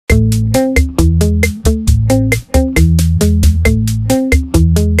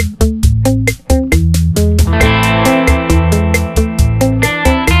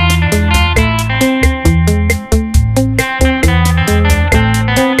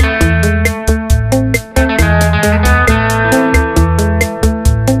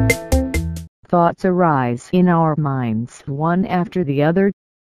thoughts arise in our minds one after the other.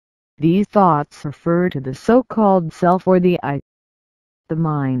 These thoughts refer to the so-called self or the I. The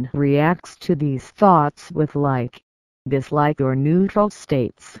mind reacts to these thoughts with like, dislike or neutral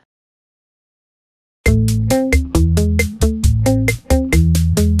states.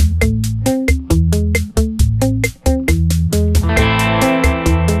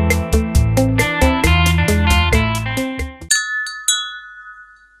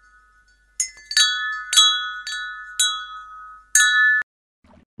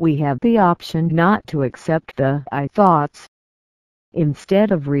 We have the option not to accept the I thoughts.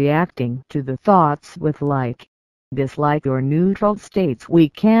 Instead of reacting to the thoughts with like, dislike or neutral states, we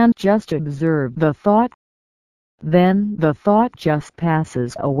can just observe the thought. Then the thought just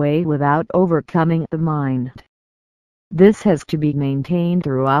passes away without overcoming the mind. This has to be maintained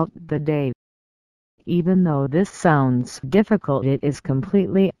throughout the day. Even though this sounds difficult, it is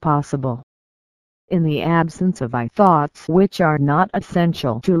completely possible. In the absence of I thoughts which are not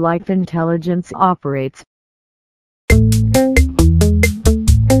essential to life, intelligence operates.